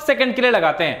फर्स्ट सेकंड के लिए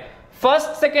लगाते हैं। फर्स्ट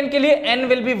सेकंड के लिए n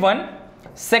will be 1,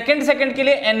 second second के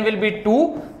लिए n will be 2,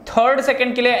 third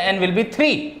second के लिए n will be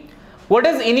 3। What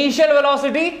is initial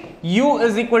velocity, u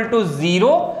is equal to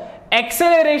 0।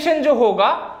 Acceleration जो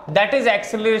होगा that is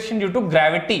acceleration due to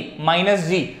gravity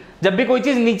 -g। जब भी कोई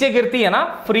चीज नीचे गिरती है ना,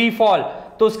 फ्री फॉल,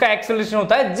 तो उसका एक्सेलरेशन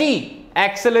होता है g,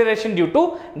 acceleration due to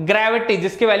gravity,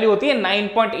 जिसकी वैल्यू होती है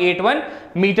 9.81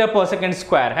 मीटर पर सेकंड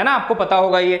स्क्वायर, है ना, आपको पता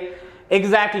होगा ये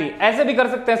एग्जैक्टली। ऐसे भी कर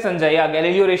सकते हैं संजय, या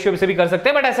गैलीलियो रेशियो से भी कर सकते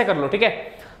हैं, बट ऐसे कर लो, ठीक है।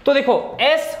 तो देखो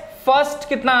S फर्स्ट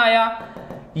कितना आया,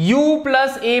 u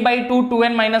plus A/2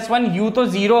 2n-1, u तो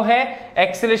 0 है,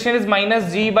 acceleration is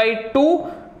 -g/2,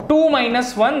 2 -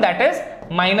 1 that is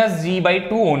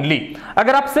 -g/2 only.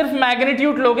 अगर आप सिर्फ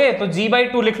मैग्नीट्यूड लोगे तो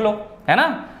g/2 लिख लो, है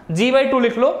ना, g/2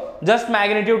 लिख लो, जस्ट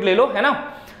मैग्नीट्यूड ले लो, है ना।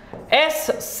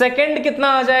 S सेकंड कितना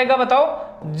आ जाएगा बताओ,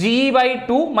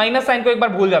 g/2, माइनस साइन को एक बार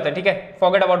भूल जाते हैं, ठीक है,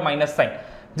 forget about minus sign,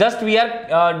 just we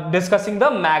are discussing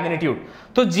the magnitude.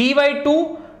 तो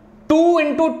g/2 2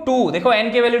 इंटू 2, देखो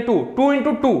n की वैल्यू 2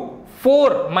 इंटू 2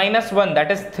 4 - 1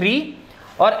 दैट इज 3।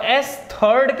 और S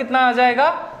थर्ड कितना आ जाएगा,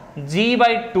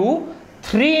 g/2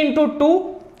 3 इंटू 2,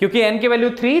 क्योंकि n की वैल्यू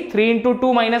 3 इंटू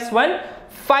 2 - 1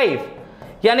 5,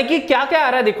 यानी कि क्या क्या आ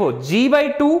रहा है देखो,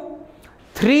 g/2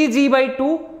 3g/2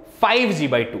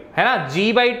 5g/2, है ना,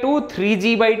 g/2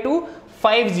 3g/2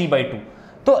 5g/2।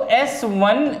 तो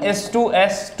S1 S2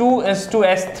 S2 S2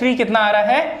 S3 कितना आ रहा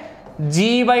है,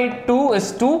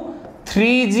 g/2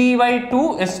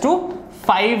 3g/2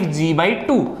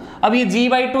 5g/2। अब ये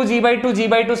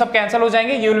g/2 सब कैंसिल हो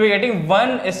जाएंगे, you will be getting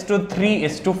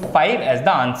 1:3:5 as the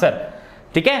answer.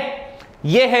 ठीक है,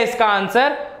 ये है इसका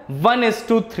आंसर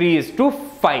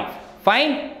 1:3:5।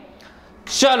 फाइन,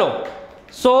 चलो,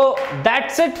 so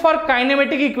that's it for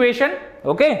kinematic equation.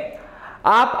 Okay,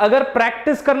 आप अगर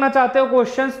प्रैक्टिस करना चाहते हो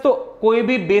क्वेश्चंस तो कोई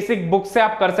भी बेसिक बुक से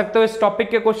आप कर सकते हो इस टॉपिक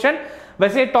के क्वेश्चन।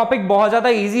 वैसे ये टॉपिक बहुत ज्यादा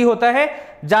इजी होता है,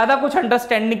 ज्यादा कुछ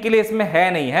अंडरस्टैंडिंग के लिए इसमें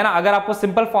है नहीं, है ना। अगर आपको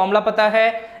सिंपल फॉर्मूला पता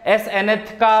है एस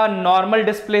nth का, नॉर्मल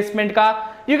डिस्प्लेसमेंट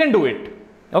का, you can do it.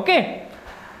 Okay,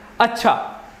 अच्छा,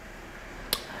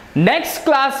 नेक्स्ट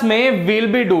क्लास में we'll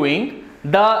be doing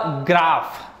the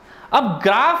graph. अब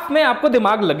ग्राफ में आपको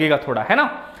दिमाग लगेगा थोड़ा, है ना।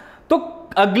 तो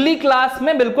अगली क्लास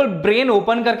में बिल्कुल ब्रेन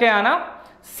ओपन करके आना,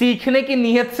 सीखने की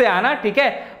नीयत से आना। ठीक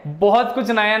है, बहुत कुछ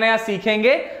नया नया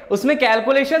सीखेंगे, उसमें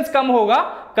कैलकुलेशंस कम होगा,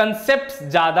 कंसेप्ट्स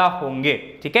ज्यादा होंगे।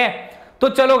 ठीक है, तो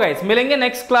चलो गाइस, मिलेंगे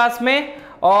नेक्स्ट क्लास में।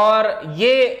 और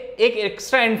ये एक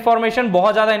एक्स्ट्रा इंफॉर्मेशन,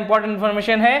 बहुत ज्यादा इंपॉर्टेंट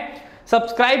इंफॉर्मेशन है,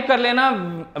 सब्सक्राइब कर लेना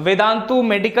वेदांतु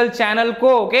मेडिकल चैनल को।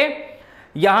 ओके,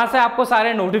 यहां से आपको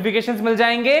सारे नोटिफिकेशंस मिल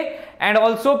जाएंगे। And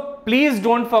also please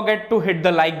don't forget to hit the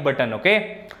like button. Okay,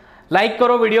 like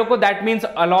करो वीडियो को, that means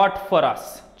a lot for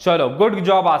us. चलो, गुड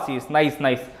जॉब आशीष, नाइस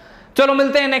नाइस। चलो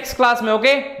मिलते हैं नेक्स्ट क्लास में।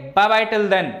 Okay, bye bye, till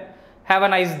then have a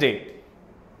nice day.